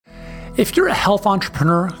If you're a health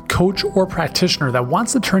entrepreneur, coach, or practitioner that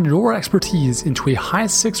wants to turn your expertise into a high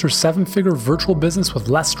 6 or 7-figure virtual business with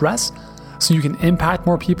less stress, so you can impact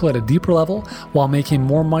more people at a deeper level while making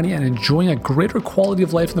more money and enjoying a greater quality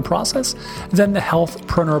of life in the process, then the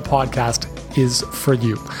Healthpreneur podcast is for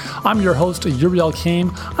you. I'm your host, Yuri.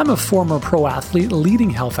 I'm a former pro athlete, leading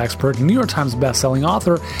health expert, New York Times bestselling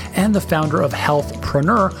author, and the founder of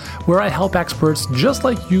Healthpreneur, where I help experts just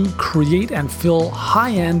like you create and fill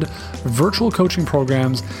high-end virtual coaching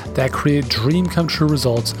programs that create dream come true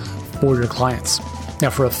results for your clients. Now,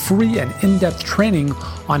 for a free and in-depth training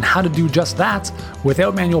on how to do just that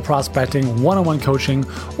without manual prospecting, one-on-one coaching,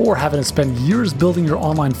 or having to spend years building your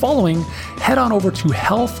online following, head on over to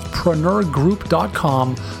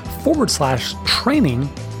healthpreneurgroup.com/training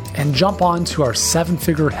and jump on to our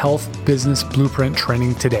 7-figure health business blueprint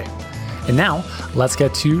training today. And now, let's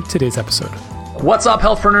get to today's episode. What's up,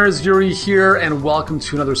 Healthpreneurs? Yuri here, and welcome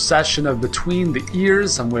to another session of Between the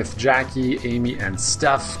Ears. I'm with Jackie, Amy, and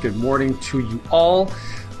Steph. Good morning to you all.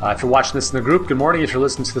 If you're watching this in the group, good morning. If you're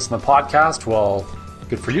listening to this in the podcast, well,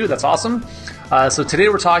 good for you. That's awesome. So today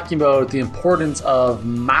we're talking about the importance of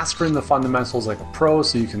mastering the fundamentals like a pro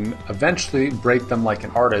so you can eventually break them like an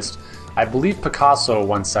artist. I believe Picasso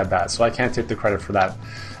once said that, so I can't take the credit for that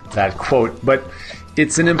quote. But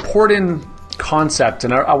it's an important concept,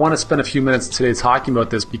 and I want to spend a few minutes today talking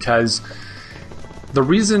about this because the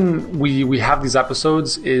reason we have these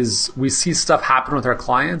episodes is we see stuff happen with our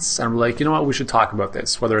clients and we're like, you know what, we should talk about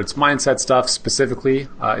this, whether it's mindset stuff specifically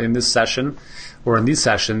in this session or in these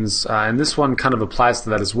sessions, and this one kind of applies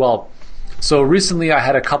to that as well. So recently I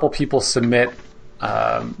had a couple people submit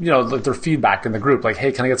their feedback in the group, like,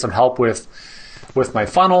 hey, can I get some help with my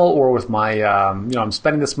funnel or with my, I'm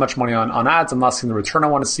spending this much money on ads. I'm not seeing the return I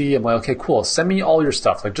want to see. I'm like, okay, cool. Send me all your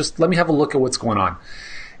stuff. Like, just let me have a look at what's going on.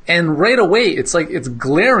 And right away, it's like, it's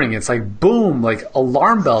glaring. It's like, boom, like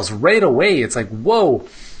alarm bells right away. It's like, whoa.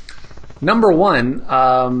 Number one,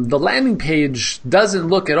 the landing page doesn't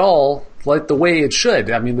look at all like the way it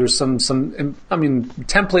should. I mean, there's some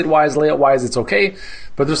template wise, layout wise, it's okay.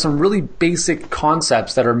 But there's some really basic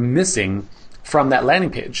concepts that are missing from that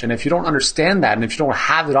landing page. And if you don't understand that, and if you don't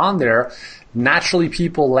have it on there, naturally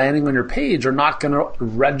people landing on your page are not going to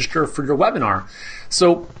register for your webinar.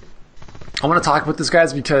 So I want to talk about this,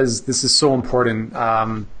 guys, because this is so important.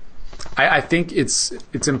 I think it's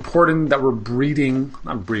important that we're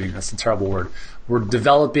that's a terrible word. We're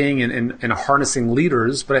developing and harnessing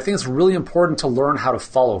leaders, but I think it's really important to learn how to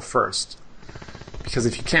follow first. Because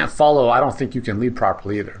if you can't follow, I don't think you can lead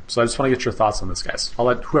properly either. So I just want to get your thoughts on this, guys. I'll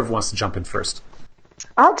let whoever wants to jump in first.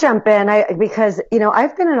 I'll jump in because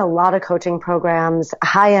I've been in a lot of coaching programs,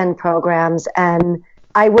 high-end programs, and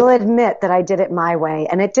I will admit that I did it my way,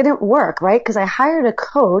 and it didn't work, right? Because I hired a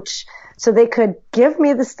coach so they could give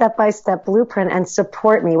me the step-by-step blueprint and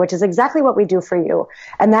support me, which is exactly what we do for you.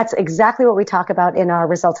 And that's exactly what we talk about in our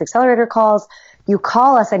Results Accelerator calls. You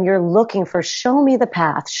call us and you're looking for, show me the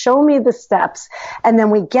path, show me the steps. And then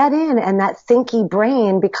we get in, and that thinky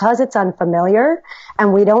brain, because it's unfamiliar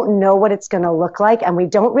and we don't know what it's going to look like and we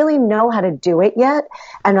don't really know how to do it yet,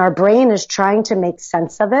 and our brain is trying to make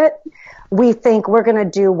sense of it, we think we're going to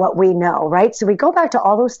do what we know, right? So we go back to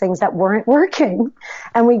all those things that weren't working,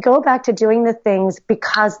 and we go back to doing the things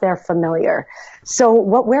because they're familiar. So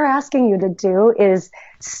what we're asking you to do is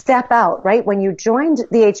step out, right? When you joined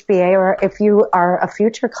the HBA, or if you are a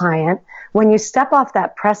future client, when you step off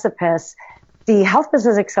that precipice, the Health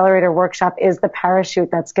Business Accelerator Workshop is the parachute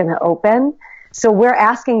that's going to open. So we're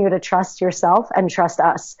asking you to trust yourself and trust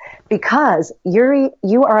us, because Yuri,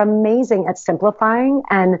 you are amazing at simplifying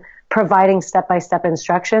and providing step-by-step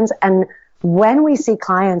instructions. And when we see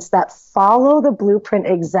clients that follow the blueprint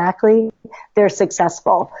exactly, they're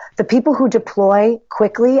successful. The people who deploy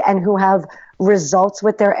quickly and who have results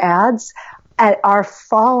with their ads are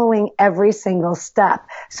following every single step.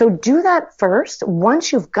 So do that first.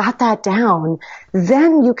 Once you've got that down,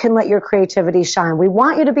 then you can let your creativity shine. We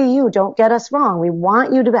want you to be you. Don't get us wrong. We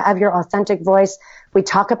want you to have your authentic voice. We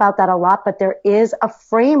talk about that a lot, but there is a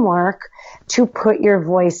framework to put your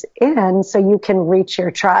voice in so you can reach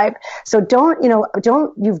your tribe. So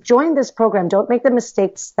you've joined this program. Don't make the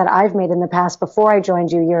mistakes that I've made in the past. Before I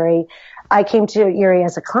joined you, Yuri, I came to Yuri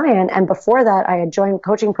as a client, and before that I had joined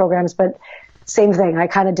coaching programs, but same thing. I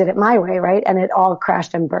kind of did it my way, right? And it all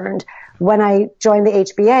crashed and burned. When I joined the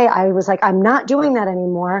HBA, I was like, I'm not doing that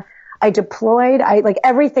anymore. I deployed,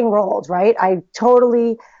 everything rolled, right? I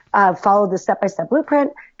totally followed the step-by-step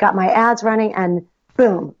blueprint, got my ads running, and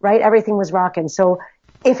boom, right? Everything was rocking. So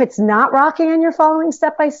if it's not rocking and you're following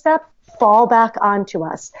step-by-step, fall back onto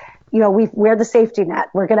us. we're the safety net.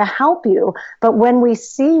 We're going to help you. But when we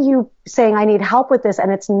see you saying, I need help with this,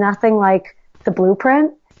 and it's nothing like the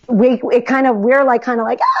blueprint, we're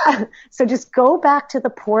like, ah. So just go back to the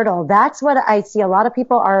portal. That's what I see. A lot of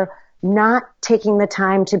people are not taking the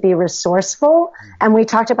time to be resourceful. And we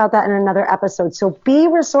talked about that in another episode. So be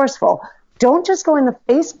resourceful. Don't just go in the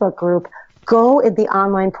Facebook group, go in the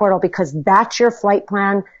online portal, because that's your flight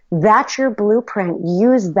plan. That's your blueprint.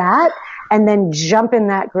 Use that and then jump in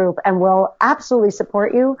that group, and we'll absolutely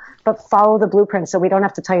support you, but follow the blueprint so we don't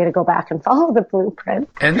have to tell you to go back and follow the blueprint.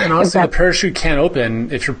 And honestly, the parachute can't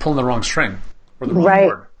open if you're pulling the wrong string or the wrong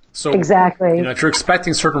cord. So exactly. If you're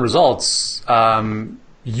expecting certain results,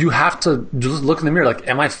 you have to just look in the mirror. Like,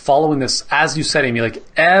 am I following this? As you said, Amy, like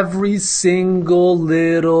every single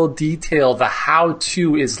little detail, the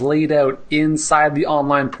how-to is laid out inside the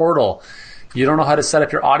online portal. You don't know how to set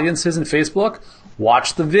up your audiences in Facebook?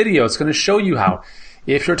 Watch the video. It's going to show you how.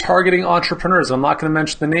 If you're targeting entrepreneurs, I'm not going to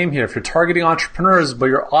mention the name here. If you're targeting entrepreneurs, but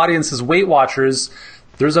your audience is Weight Watchers,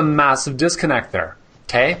 there's a massive disconnect there.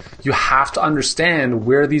 Okay? You have to understand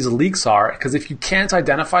where these leaks are, because if you can't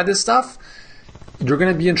identify this stuff, you're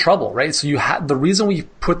going to be in trouble, right? So the reason we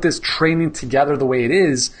put this training together the way it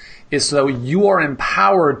is so that you are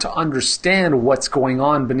empowered to understand what's going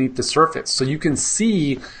on beneath the surface. So you can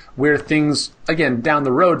see where things, again, down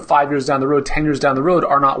the road, 5 years down the road, 10 years down the road,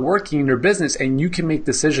 are not working in your business, and you can make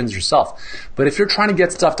decisions yourself. But if you're trying to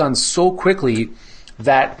get stuff done so quickly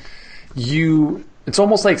that it's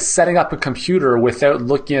almost like setting up a computer without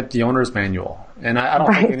looking at the owner's manual. And I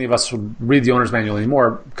don't think any of us would read the owner's manual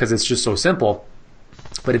anymore because it's just so simple.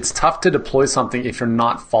 But it's tough to deploy something if you're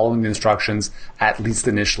not following the instructions, at least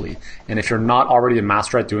initially. And if you're not already a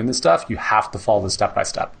master at doing this stuff, you have to follow this step by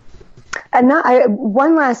step. And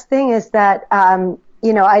one last thing is that, I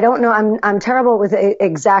don't know, I'm terrible with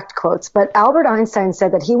exact quotes, but Albert Einstein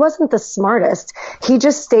said that he wasn't the smartest. He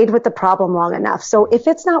just stayed with the problem long enough. So if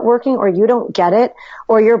it's not working, or you don't get it,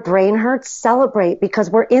 or your brain hurts, celebrate, because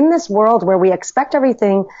we're in this world where we expect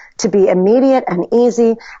everything to be immediate and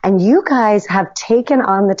easy. And you guys have taken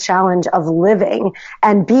on the challenge of living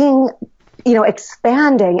and being,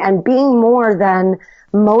 expanding and being more than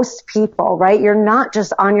most people, right? You're not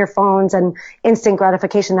just on your phones and instant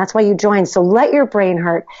gratification. That's why you joined. So let your brain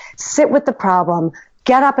hurt, sit with the problem,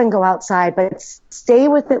 get up and go outside, but stay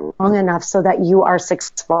with it long enough so that you are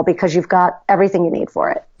successful, because you've got everything you need for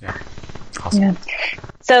it. Yeah. Awesome. Yeah.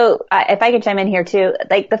 So if I could chime in here too,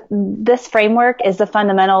 like this framework is the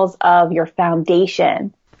fundamentals of your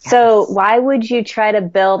foundation. So why would you try to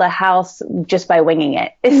build a house just by winging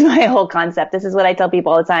it, is my whole concept. This is what I tell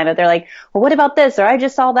people all the time. If they're like, well, what about this? Or I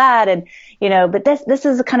just saw that. And, but this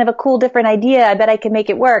is kind of a cool, different idea. I bet I can make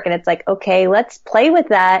it work. And it's like, okay, let's play with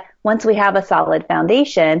that once we have a solid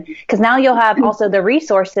foundation, because now you'll have also the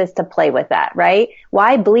resources to play with that, right?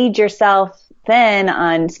 Why bleed yourself thin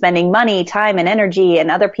on spending money, time, and energy and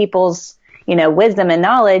other people's wisdom and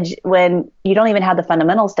knowledge when you don't even have the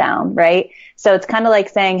fundamentals down, right? So it's kind of like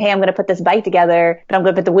saying, hey, I'm going to put this bike together, but I'm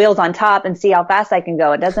going to put the wheels on top and see how fast I can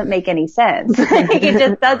go. It doesn't make any sense. It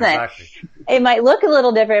just doesn't. Exactly. It might look a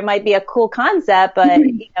little different. It might be a cool concept, but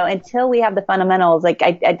until we have the fundamentals, like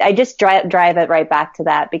I just drive it right back to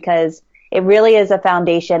that, because it really is a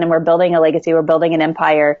foundation, and we're building a legacy. We're building an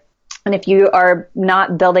empire. And if you are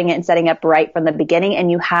not building it and setting up right from the beginning, and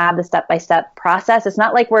you have the step-by-step process, it's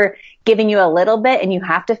not like we're giving you a little bit and you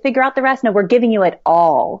have to figure out the rest. No, we're giving you it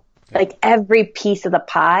all. Like every piece of the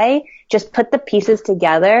pie, just put the pieces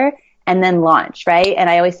together and then launch, right? And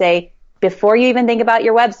I always say, before you even think about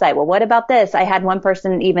your website, well, what about this? I had one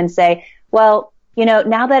person even say, well,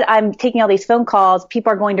 now that I'm taking all these phone calls,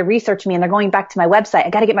 people are going to research me and they're going back to my website. I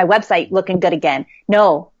got to get my website looking good again.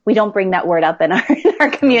 No, we don't bring that word up in our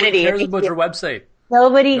community. Nobody cares about your website.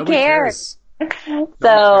 Nobody cares.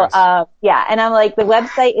 So, and I'm like, the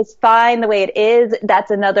website is fine the way it is.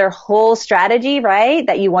 That's another whole strategy, right?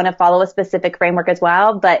 That you want to follow a specific framework as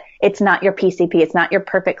well, but it's not your PCP. It's not your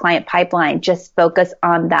perfect client pipeline. Just focus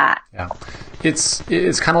on that. Yeah. It's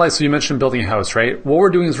kind of like, so you mentioned building a house, right? What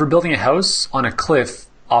we're doing is we're building a house on a cliff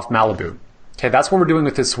off Malibu. Okay, that's what we're doing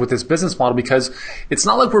with this business model, because it's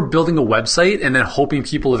not like we're building a website and then hoping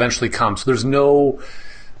people eventually come. So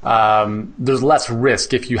there's less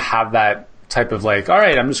risk if you have that type of like, all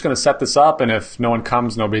right, I'm just going to set this up, and if no one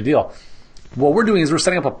comes, no big deal. What we're doing is we're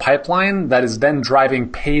setting up a pipeline that is then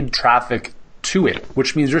driving paid traffic to it,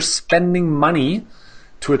 which means you're spending money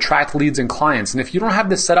to attract leads and clients. And if you don't have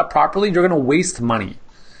this set up properly, you're going to waste money.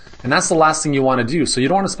 And that's the last thing you want to do. So you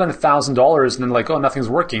don't want to spend $1,000 and then like, oh, nothing's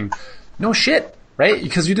working. No shit, right?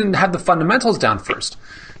 Because you didn't have the fundamentals down first.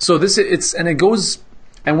 So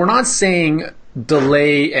and we're not saying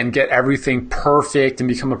delay and get everything perfect and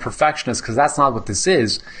become a perfectionist, because that's not what this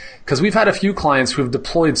is. Because we've had a few clients who have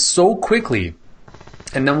deployed so quickly,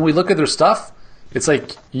 and then when we look at their stuff, it's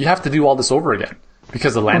like you have to do all this over again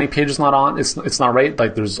because the landing page is not on. It's not right.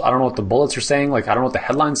 Like I don't know what the bullets are saying. Like I don't know what the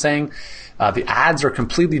headline's saying. The ads are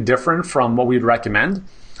completely different from what we'd recommend.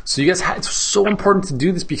 So you guys, it's so important to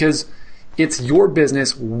do this because it's your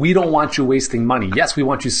business. We don't want you wasting money. Yes, we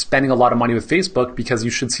want you spending a lot of money with Facebook because you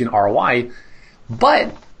should see an ROI.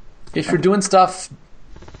 But if you're doing stuff,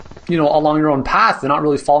 along your own path and not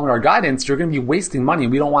really following our guidance, you're going to be wasting money.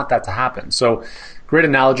 We don't want that to happen. So great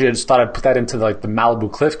analogy. I just thought I'd put that into the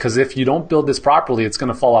Malibu cliff, because if you don't build this properly, it's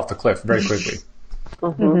going to fall off the cliff very quickly.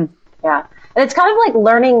 Mm-hmm. Yeah. And it's kind of like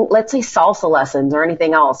learning, let's say, salsa lessons or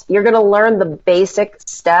anything else. You're going to learn the basic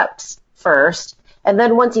steps first. And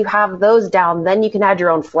then once you have those down, then you can add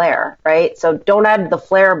your own flair, right? So don't add the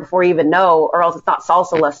flair before you even know, or else it's not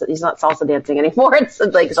salsa lesson. It's not salsa dancing anymore. It's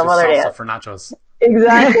like some other dance. Salsa for nachos.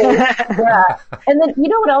 Exactly. Yeah. And then,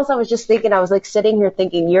 what else I was just thinking? I was like sitting here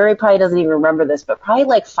thinking, Yuri probably doesn't even remember this, but probably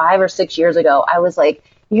like 5 or 6 years ago, I was like,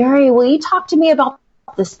 Yuri, will you talk to me about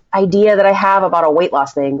this idea that I have about a weight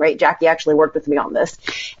loss thing, right? Jackie actually worked with me on this.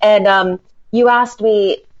 And you asked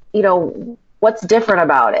me, what's different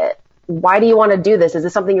about it? Why do you want to do this? Is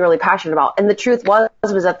this something you're really passionate about? And the truth was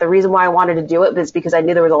that the reason why I wanted to do it was because I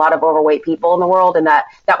knew there was a lot of overweight people in the world, and that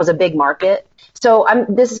was a big market. So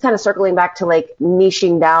this is kind of circling back to like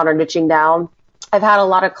niching down or niching down. I've had a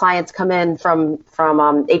lot of clients come in from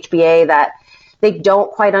HBA that they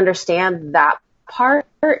don't quite understand that part.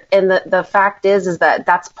 And the fact is that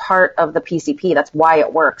that's part of the PCP. That's why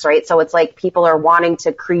it works, right? So it's like people are wanting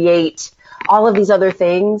to create all of these other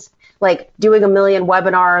things, like doing 1 million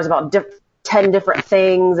webinars about 10 different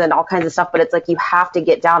things and all kinds of stuff. But it's like you have to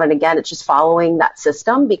get down. And again, it's just following that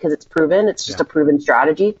system because it's proven. It's just a proven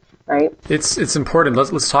strategy, right? It's important.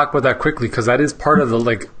 Let's talk about that quickly, because that is part of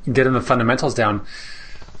the getting the fundamentals down.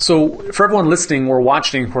 So for everyone listening or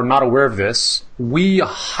watching who are not aware of this, we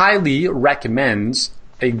highly recommend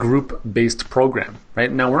a group-based program,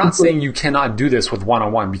 right? Now, we're not saying you cannot do this with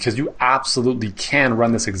one-on-one, because you absolutely can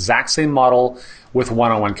run this exact same model with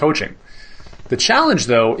one-on-one coaching. The challenge,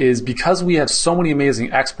 though, is because we have so many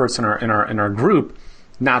amazing experts in our group,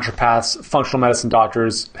 naturopaths, functional medicine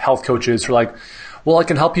doctors, health coaches, who are like, well, I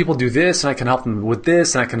can help people do this, and I can help them with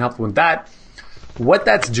this, and I can help them with that. What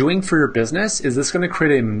that's doing for your business is this going to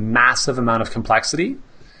create a massive amount of complexity.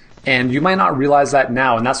 And you might not realize that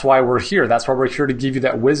now. And that's why we're here. That's why we're here to give you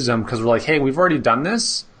that wisdom, because we're like, hey, we've already done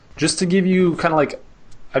this, just to give you kind of like,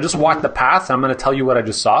 I just walked the path and I'm going to tell you what I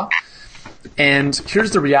just saw. And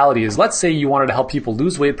here's the reality is, let's say you wanted to help people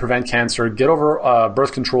lose weight, prevent cancer, get over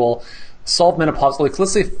birth control, solve menopause,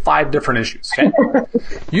 let's say 5 different issues. Okay.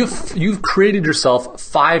 You've created yourself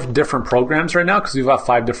 5 different programs right now because you've got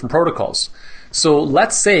 5 different protocols. So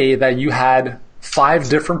let's say that you had 5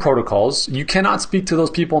 different protocols. You cannot speak to those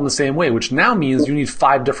people in the same way, which now means you need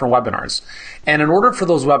 5 different webinars. And in order for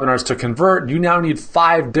those webinars to convert, you now need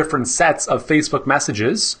 5 different sets of Facebook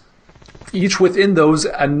messages, each within those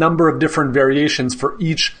a number of different variations for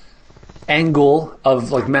each angle of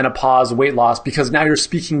like menopause, weight loss, because now you're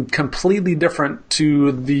speaking completely different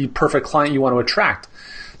to the perfect client you want to attract.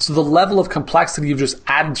 So the level of complexity you've just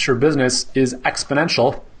added to your business is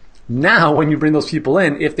exponential. Now, when you bring those people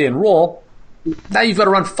in, if they enroll, now you've got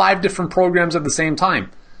to run 5 different programs at the same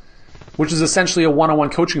time, which is essentially a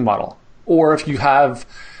one-on-one coaching model. Or if you have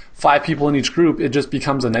 5 people in each group, it just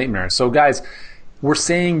becomes a nightmare. So guys, we're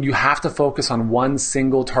saying you have to focus on one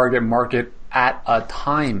single target market at a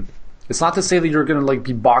time. It's not to say that you're going to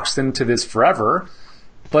be boxed into this forever,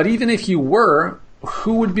 but even if you were,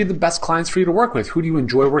 who would be the best clients for you to work with? Who do you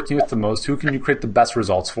enjoy working with the most? Who can you create the best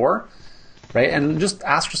results for? Right? And just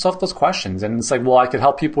ask yourself those questions. And it's like, well, I could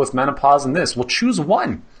help people with menopause and this. Well, choose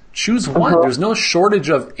one. Choose one. There's no shortage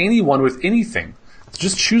of anyone with anything.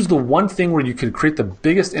 Just choose the one thing where you can create the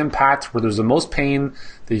biggest impact, where there's the most pain,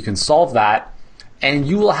 that you can solve that, and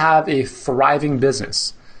you will have a thriving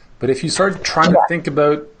business. But if you start trying to think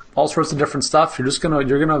about all sorts of different stuff, you're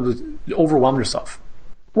gonna overwhelm yourself.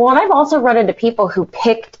 Well, and I've also run into people who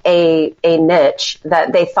picked a niche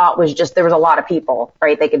that they thought was just, there was a lot of people,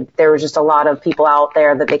 right? There was just a lot of people out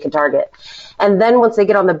there that they could target. And then once they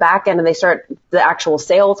get on the back end and they start the actual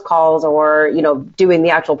sales calls or, doing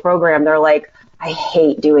the actual program, they're like, I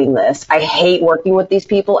hate doing this. I hate working with these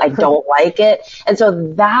people. I don't like it. And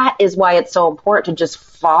so that is why it's so important to just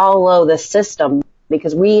follow the system,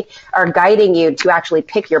 because we are guiding you to actually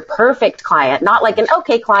pick your perfect client, not like an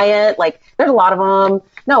okay client, like there's a lot of them.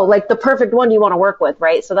 No, like the perfect one you want to work with,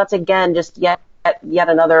 right? So that's, again, just yet yet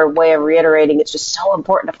another way of reiterating, it's just so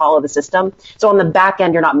important to follow the system. So on the back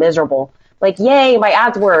end, you're not miserable. Like, yay, my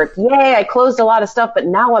ads work. Yay, I closed a lot of stuff, but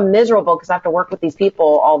now I'm miserable because I have to work with these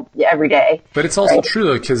people every day. But it's also true,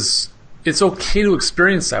 though, because it's okay to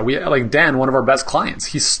experience that. We, like Dan, one of our best clients,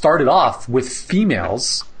 he started off with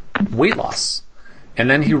females weight loss. And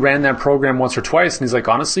then he ran that program once or twice, and he's like,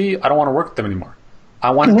 honestly, I don't want to work with them anymore. I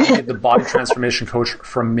want to be the body transformation coach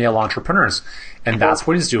for male entrepreneurs. And that's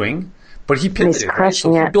what he's doing. But he pivoted. Right?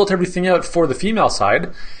 So he built everything out for the female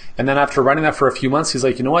side. And then after running that for a few months, he's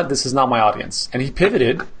like, you know what? This is not my audience. And he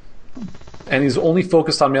pivoted, and he's only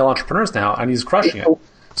focused on male entrepreneurs now, and he's crushing it.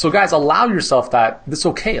 So guys, allow yourself that. It's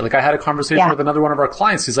okay. Like I had a conversation with another one of our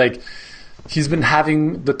clients. He's like, he's been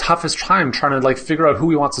having the toughest time trying to like figure out who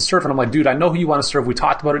he wants to serve. And I'm like, dude, I know who you want to serve. We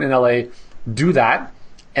talked about it in LA. Do that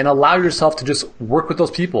and allow yourself to just work with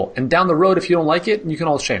those people. And down the road, if you don't like it, you can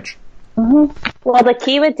always change. Mm-hmm. Well, the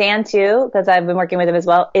key with Dan too, because I've been working with him as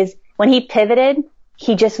well, is when he pivoted,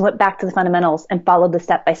 he just went back to the fundamentals and followed the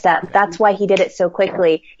step by step. That's why he did it so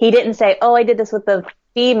quickly. He didn't say, oh, I did this with the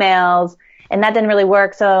females and that didn't really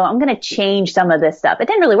work, so I'm going to change some of this stuff. It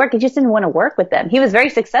didn't really work. He just didn't want to work with them. He was very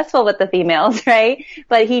successful with the females, right?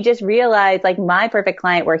 But he just realized, like, my perfect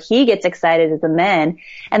client where he gets excited is the men.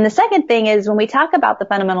 And the second thing is when we talk about the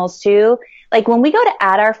fundamentals too, like when we go to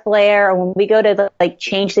add our flair or when we go to like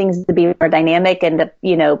change things to be more dynamic and to,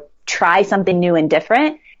 you know, try something new and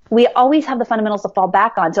different, we always have the fundamentals to fall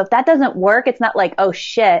back on. So if that doesn't work, it's not like, oh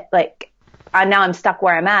shit, like now I'm stuck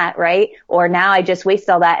where I'm at, right? Or now I just wasted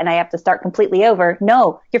all that and I have to start completely over.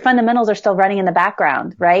 No, your fundamentals are still running in the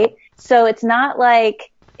background, right? So it's not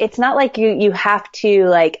like you have to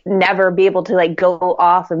like never be able to like go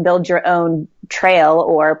off and build your own trail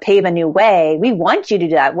or pave a new way. We want you to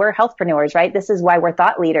do that. We're healthpreneurs, right? This is why we're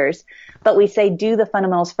thought leaders. But we say do the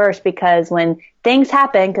fundamentals first, because when things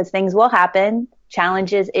happen, because things will happen,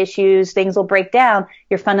 challenges, issues, things will break down,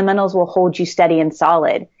 your fundamentals will hold you steady and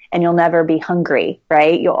solid. And you'll never be hungry,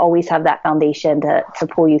 right? You'll always have that foundation to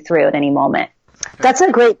pull you through at any moment. That's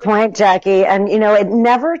a great point, Jackie. And, you know, it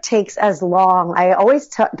never takes as long. I always,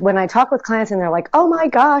 when I talk with clients and they're like, oh my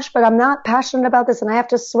gosh, but I'm not passionate about this and I have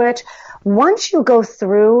to switch. Once you go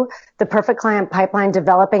through the perfect client pipeline,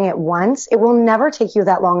 developing it once, it will never take you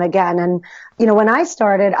that long again. And, you know, when I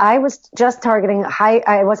started, I was just targeting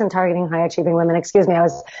I wasn't targeting high achieving women, I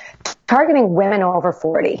was targeting women over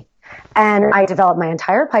 40. And I developed my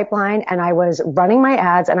entire pipeline and I was running my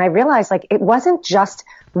ads and I realized like it wasn't just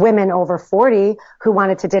women over 40 who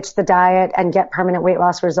wanted to ditch the diet and get permanent weight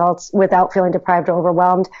loss results without feeling deprived or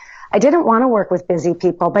overwhelmed. I didn't want to work with busy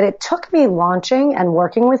people, but it took me launching and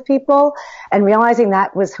working with people and realizing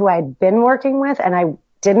that was who I'd been working with and I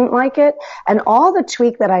didn't like it. And all the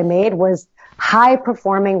tweak that I made was high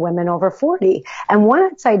performing women over 40. And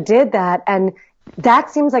once I did that, and that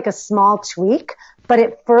seems like a small tweak, but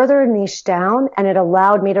it further niched down and it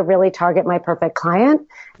allowed me to really target my perfect client.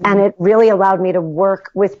 And it really allowed me to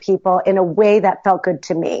work with people in a way that felt good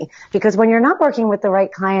to me. Because when you're not working with the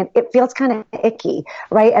right client, it feels kind of icky,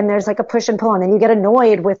 right? And there's like a push and pull and then you get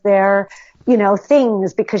annoyed with their, you know,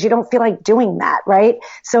 things because you don't feel like doing that, right?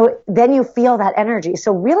 So then you feel that energy.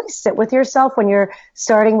 So really sit with yourself when you're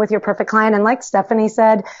starting with your perfect client. And like Stephanie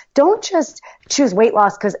said, don't just choose weight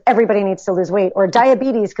loss because everybody needs to lose weight or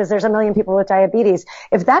diabetes because there's a million people with diabetes.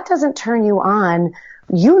 If that doesn't turn you on,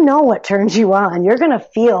 you know what turns you on. You're going to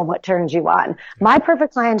feel what turns you on. My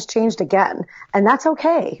perfect clients changed again, and that's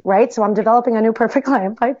okay, right? So I'm developing a new perfect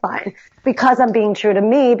client pipeline because I'm being true to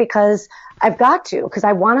me, because I've got to, because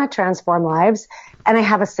I want to transform lives and I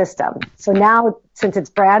have a system. So now, since it's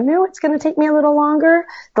brand new, it's going to take me a little longer.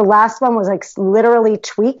 The last one was like literally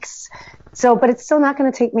tweaks. So, but it's still not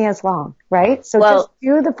going to take me as long, right? So just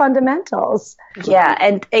do the fundamentals. Yeah.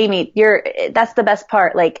 And Amy, that's the best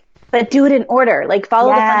part. Like, but do it in order. Like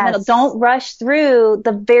follow the fundamentals. Don't rush through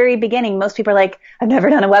the very beginning. Most people are like, I've never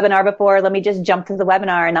done a webinar before. Let me just jump to the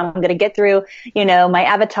webinar and I'm going to get through, you know, my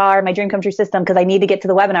avatar, my dream come true system because I need to get to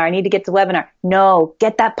the webinar. No,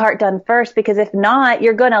 get that part done first, because if not,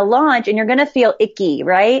 you're going to launch and you're going to feel icky,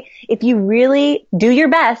 right? If you really do your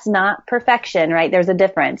best, not perfection, right? There's a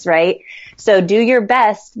difference, right? So do your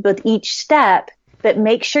best with each step, but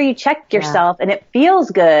make sure you check yourself and it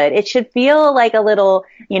feels good. It should feel like a little,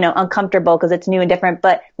 you know, uncomfortable because it's new and different.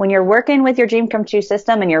 But when you're working with your dream come true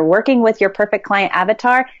system and you're working with your perfect client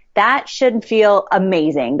avatar, that should feel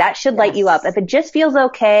amazing. That should light you up. If it just feels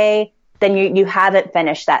okay, then you haven't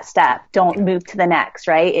finished that step. Don't move to the next,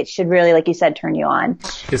 right? It should really, like you said, turn you on.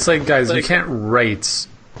 It's like, guys, you can't write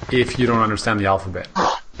if you don't understand the alphabet,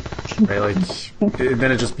 right? Like,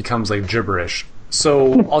 then it just becomes like gibberish.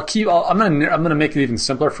 So I'm gonna make it even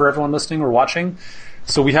simpler for everyone listening or watching.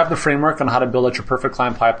 So we have the framework on how to build out your perfect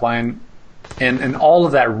client pipeline, and all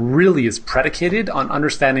of that really is predicated on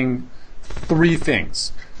understanding 3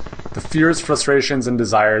 things: the fears, frustrations, and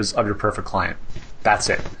desires of your perfect client. That's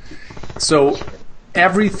it. So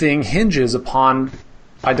everything hinges upon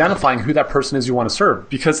identifying who that person is you want to serve.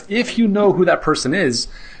 Because if you know who that person is,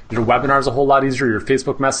 your webinar is a whole lot easier, your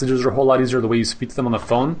Facebook messages are a whole lot easier, the way you speak to them on the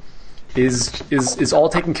phone is all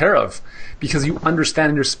taken care of because you understand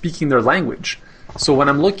and you're speaking their language. So when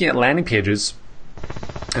I'm looking at landing pages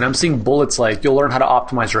and I'm seeing bullets like, you'll learn how to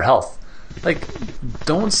optimize your health, like,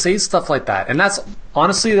 don't say stuff like that. And that's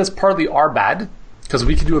partly our bad, because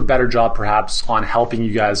we could do a better job perhaps on helping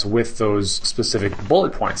you guys with those specific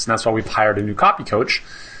bullet points. And that's why we've hired a new copy coach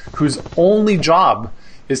whose only job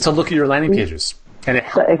is to look at your landing pages. And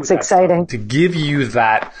it's exciting to give you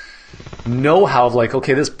that know-how of like,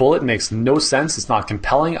 okay, this bullet makes no sense. It's not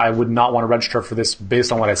compelling. I would not want to register for this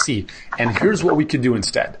based on what I see. And here's what we could do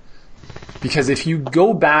instead. Because if you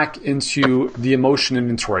go back into the emotion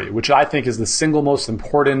inventory, which I think is the single most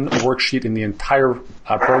important worksheet in the entire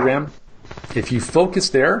program, if you focus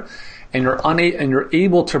there and you're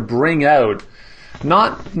able to bring out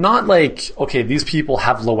not like, okay, these people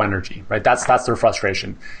have low energy, right? That's their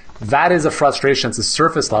frustration. That is a frustration. It's a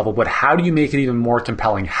surface level, but how do you make it even more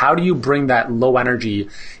compelling? How do you bring that low energy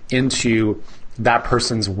into that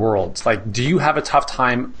person's world? Like, do you have a tough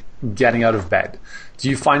time getting out of bed? Do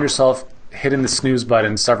you find yourself hitting the snooze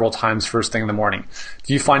button several times first thing in the morning?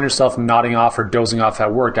 Do you find yourself nodding off or dozing off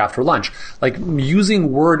at work after lunch? Like,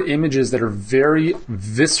 using word images that are very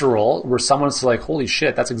visceral, where someone's like, holy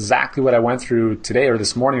shit, that's exactly what I went through today or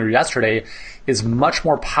this morning or yesterday, is much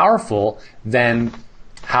more powerful than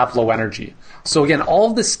have low energy. So again,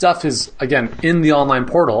 all of this stuff is, again, in the online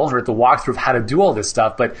portal, or the walkthrough of how to do all this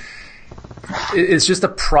stuff, but it's just a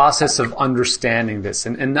process of understanding this.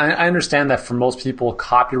 And I understand that for most people,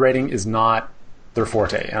 copywriting is not their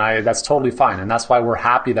forte, and that's totally fine. And that's why we're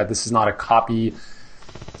happy that this is not a copy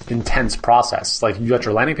intense process. Like, you got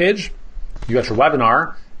your landing page, you got your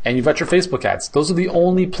webinar, and you've got your Facebook ads. Those are the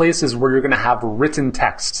only places where you're going to have written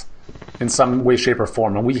text in some way, shape, or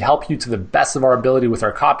form. And we help you to the best of our ability with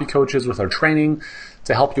our copy coaches, with our training,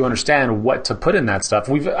 to help you understand what to put in that stuff.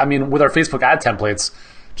 With our Facebook ad templates,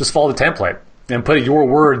 just follow the template and put your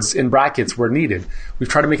words in brackets where needed. We've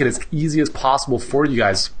tried to make it as easy as possible for you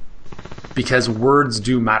guys, because words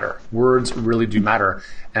do matter. Words really do matter.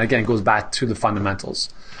 And again, it goes back to the fundamentals.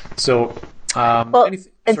 So,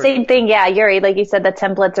 same thing. Yeah, Yuri, like you said, the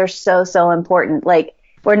templates are so important. Like,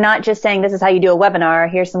 we're not just saying this is how you do a webinar.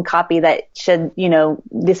 Here's some copy that should,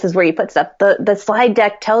 this is where you put stuff. The slide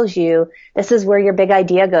deck tells you this is where your big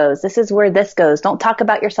idea goes. This is where this goes. Don't talk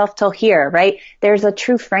about yourself till here, right? There's a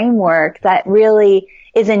true framework that really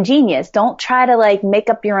is ingenious. Don't try to make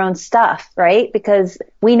up your own stuff, right? Because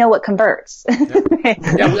we know what converts. Yeah.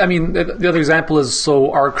 The other example is,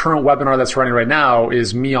 so our current webinar that's running right now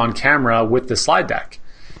is me on camera with the slide deck.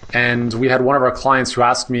 And we had one of our clients who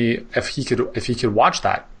asked me if he could watch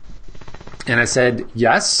that. And I said,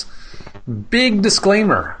 yes. Big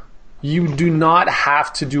disclaimer. You do not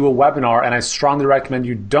have to do a webinar, and I strongly recommend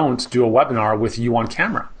you don't do a webinar with you on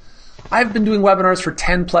camera. I've been doing webinars for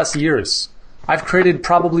 10 plus years. I've created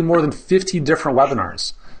probably more than 50 different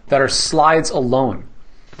webinars that are slides alone.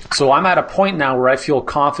 So I'm at a point now where I feel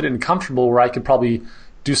confident and comfortable where I could probably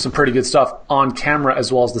do some pretty good stuff on camera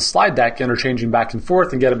as well as the slide deck, interchanging back and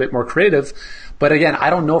forth and get a bit more creative. But again,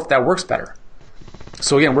 I don't know if that works better.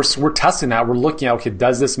 So again, we're testing that. We're looking at, okay,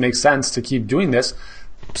 does this make sense to keep doing this?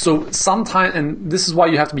 So sometimes, and this is why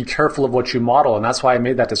you have to be careful of what you model. And that's why I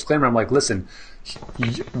made that disclaimer. I'm like, listen,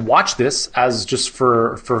 watch this as just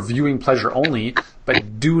for viewing pleasure only,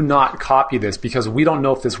 but do not copy this, because we don't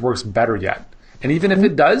know if this works better yet. And even if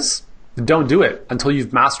it does, don't do it until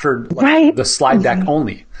you've mastered the slide deck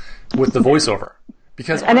only with the voiceover.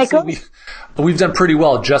 Because honestly, we've done pretty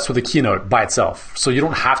well just with a keynote by itself. So you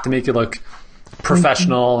don't have to make it look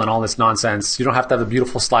professional and all this nonsense. You don't have to have a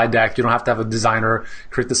beautiful slide deck. You don't have to have a designer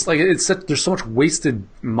create this. There's so much wasted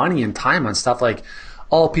money and time on stuff like,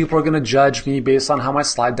 oh, people are going to judge me based on how my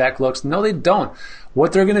slide deck looks. No, they don't.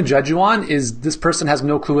 What they're going to judge you on is this person has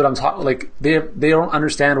no clue what I'm talking. Like, they don't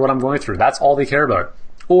understand what I'm going through. That's all they care about.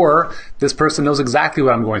 Or this person knows exactly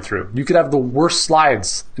what I'm going through. You could have the worst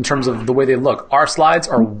slides in terms of the way they look. Our slides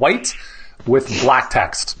are white with black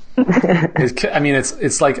text.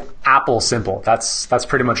 It's like Apple simple. That's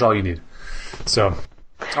pretty much all you need. So,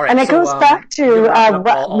 all right. And it goes back to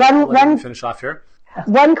I'll finish off here.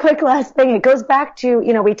 One quick last thing. It goes back to,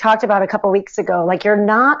 we talked about a couple weeks ago, like you're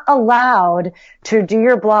not allowed to do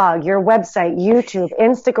your blog, your website, YouTube,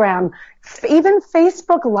 Instagram, even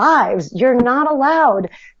Facebook Lives. You're not allowed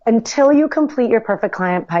until you complete your perfect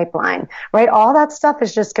client pipeline, right? All that stuff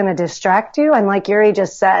is just going to distract you. And like Yuri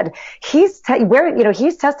just said, he's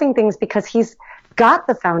testing things because he's got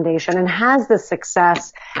the foundation and has the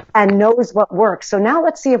success and knows what works. So now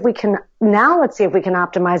let's see if we can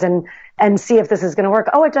optimize and see if this is going to work.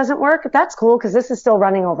 Oh, it doesn't work. That's cool because this is still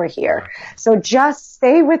running over here. So just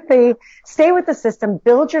stay with the system,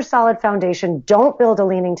 build your solid foundation. Don't build a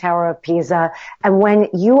leaning tower of Pisa. And when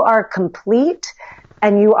you are complete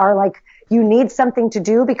and you are like, you need something to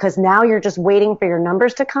do because now you're just waiting for your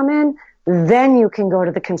numbers to come in, then you can go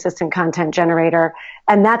to the consistent content generator.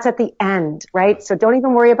 And that's at the end, right? So don't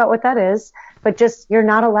even worry about what that is, but just, you're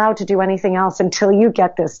not allowed to do anything else until you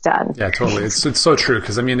get this done. Yeah, totally. It's so true.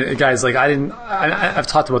 Cause I mean, guys, like I've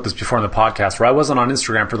talked about this before in the podcast where I wasn't on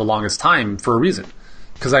Instagram for the longest time for a reason.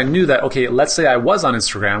 Cause I knew that, okay, let's say I was on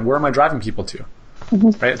Instagram, where am I driving people to?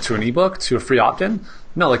 Mm-hmm. Right? To an ebook, to a free opt-in?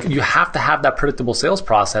 No, like you have to have that predictable sales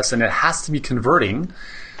process and it has to be converting.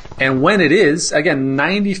 And when it is, again,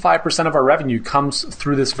 95% of our revenue comes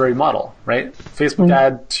through this very model, right? Facebook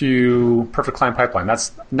ad to perfect client pipeline.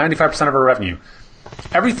 That's 95% of our revenue.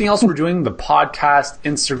 Everything else we're doing, the podcast,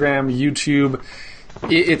 Instagram, YouTube,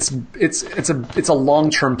 it's a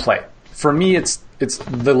long-term play. For me, it's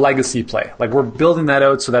the legacy play. Like we're building that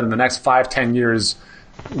out so that in the next 5-10 years,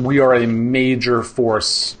 we are a major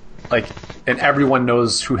force, like, and everyone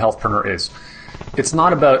knows who Healthpreneur is. It's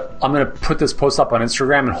not about, I'm going to put this post up on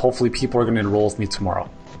Instagram and hopefully people are going to enroll with me tomorrow.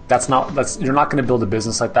 You're not going to build a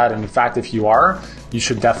business like that. And in fact, if you are, you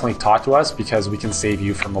should definitely talk to us because we can save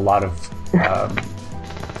you from a lot of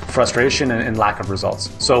frustration and lack of results.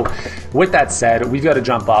 So with that said, we've got to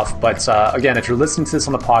jump off. But again, if you're listening to this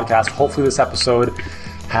on the podcast, hopefully this episode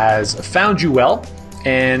has found you well.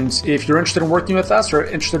 And if you're interested in working with us or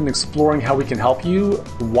interested in exploring how we can help you,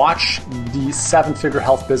 watch the 7-Figure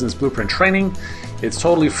Health Business Blueprint training. It's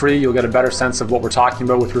totally free. You'll get a better sense of what we're talking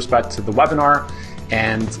about with respect to the webinar,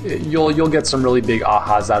 and you'll get some really big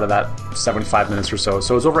ahas out of that 75 minutes or so.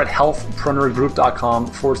 So it's over at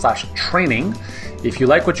healthpreneurgroup.com/training. If you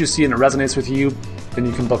like what you see and it resonates with you, then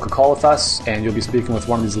you can book a call with us and you'll be speaking with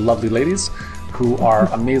one of these lovely ladies who are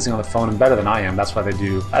amazing on the phone and better than I am. That's why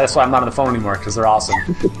I'm not on the phone anymore, because they're awesome.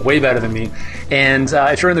 Way better than me. And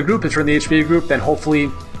if you're in the group, if you're in the HBA group, then hopefully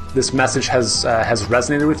this message has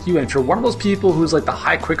resonated with you. And if you're one of those people who's like the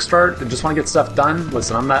high quick start and just want to get stuff done,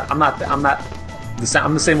 listen, I'm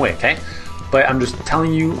the same way, okay? But I'm just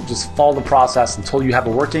telling you, just follow the process until you have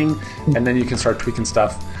it working, and then you can start tweaking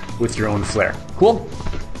stuff with your own flair. Cool?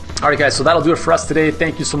 All right, guys, so that'll do it for us today.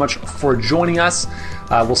 Thank you so much for joining us.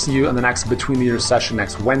 We'll see you in the next Between the Years session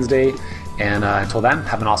next Wednesday. And until then,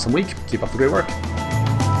 have an awesome week. Keep up the great work.